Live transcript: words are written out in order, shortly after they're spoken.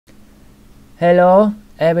Hello,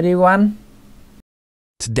 everyone.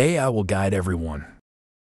 Today I will guide everyone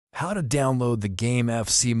how to download the game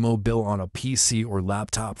FC Mobile on a PC or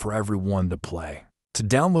laptop for everyone to play. To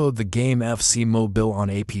download the game FC Mobile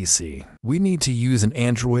on a PC, we need to use an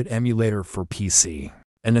Android emulator for PC.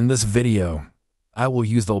 And in this video, I will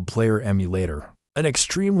use the Player emulator, an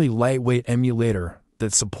extremely lightweight emulator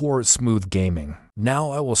that supports smooth gaming.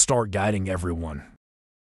 Now I will start guiding everyone.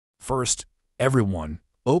 First, everyone,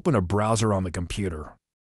 open a browser on the computer.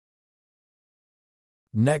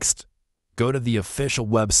 Next, go to the official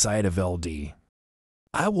website of LD.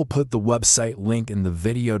 I will put the website link in the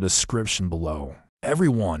video description below.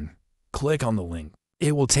 Everyone, click on the link.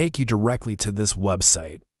 It will take you directly to this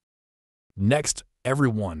website. Next,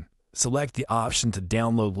 everyone, select the option to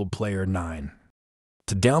download the Player 9.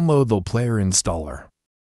 To download the Player installer.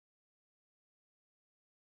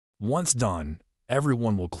 Once done,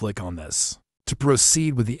 everyone will click on this. To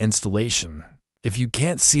proceed with the installation, if you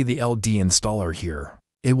can't see the LD installer here,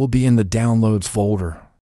 it will be in the Downloads folder.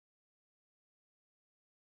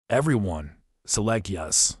 Everyone, select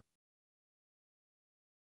Yes.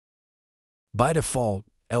 By default,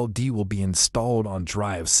 LD will be installed on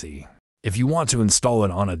Drive C. If you want to install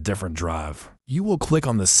it on a different drive, you will click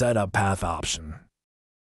on the Setup Path option.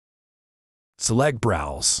 Select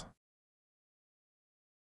Browse.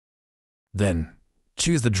 Then,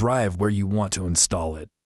 choose the drive where you want to install it.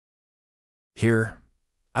 Here,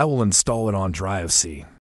 I will install it on Drive C.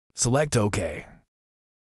 Select OK.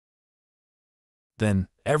 Then,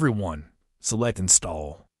 everyone, select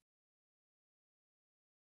Install.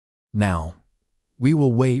 Now, we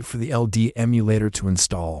will wait for the LD emulator to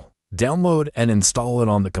install. Download and install it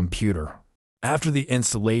on the computer. After the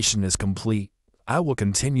installation is complete, I will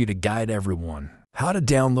continue to guide everyone how to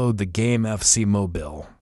download the game FC Mobile.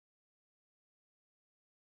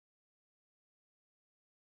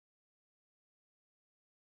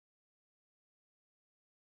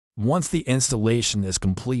 Once the installation is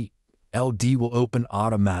complete, LD will open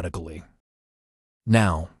automatically.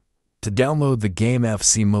 Now, to download the game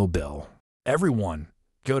FC Mobile, everyone,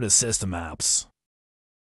 go to System Apps.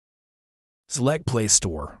 Select Play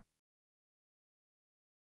Store.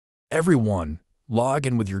 Everyone, log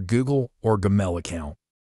in with your Google or Gmail account.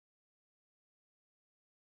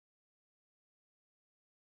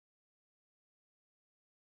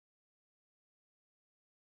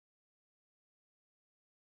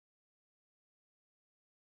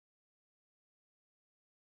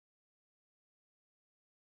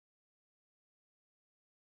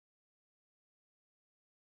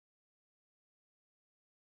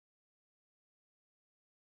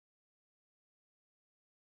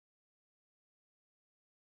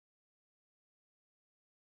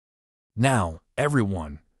 Now,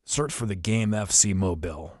 everyone, search for the game FC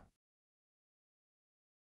Mobile.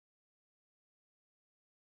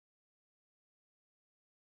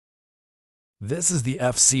 This is the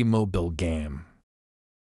FC Mobile game.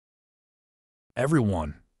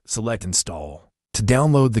 Everyone, select Install. To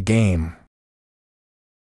download the game,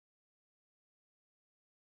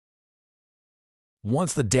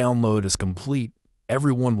 once the download is complete,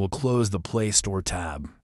 everyone will close the Play Store tab.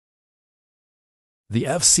 The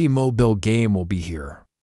FC Mobile game will be here.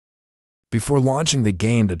 Before launching the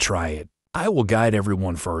game to try it, I will guide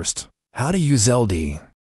everyone first how to use LD.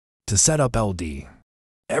 To set up LD,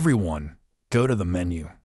 everyone, go to the menu.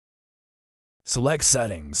 Select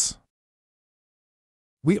Settings.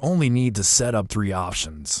 We only need to set up 3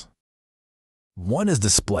 options. One is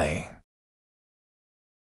Display.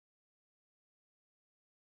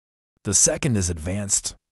 The second is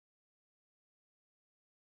Advanced.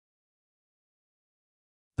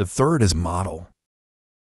 The third is Model.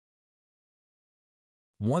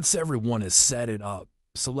 Once everyone has set it up,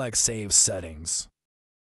 select Save Settings.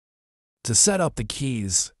 To set up the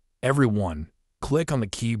keys, everyone, click on the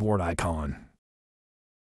keyboard icon.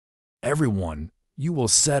 Everyone, you will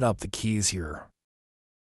set up the keys here.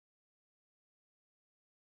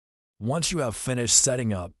 Once you have finished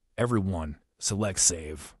setting up, everyone, select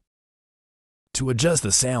Save. To adjust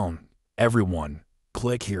the sound, everyone,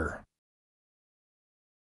 click here.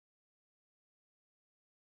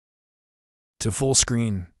 To full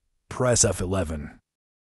screen, press F11.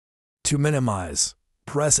 To minimize,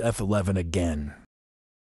 press F11 again.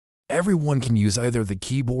 Everyone can use either the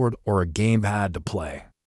keyboard or a gamepad to play.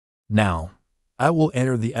 Now, I will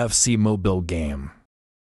enter the FC Mobile game.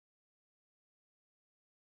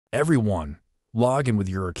 Everyone, log in with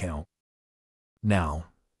your account. Now,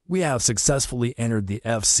 we have successfully entered the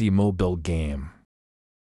FC Mobile game.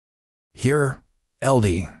 Here,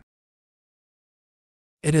 LD.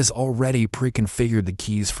 It has already pre-configured the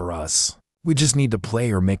keys for us. We just need to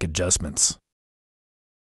play or make adjustments.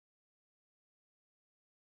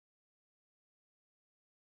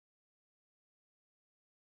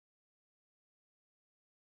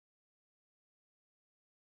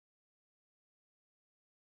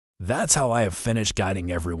 That's how I have finished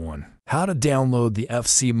guiding everyone how to download the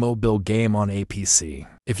FC Mobile game on a PC.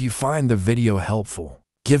 If you find the video helpful,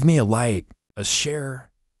 give me a like, a share,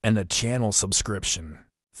 and a channel subscription.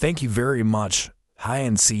 Thank you very much. Hi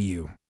and see you.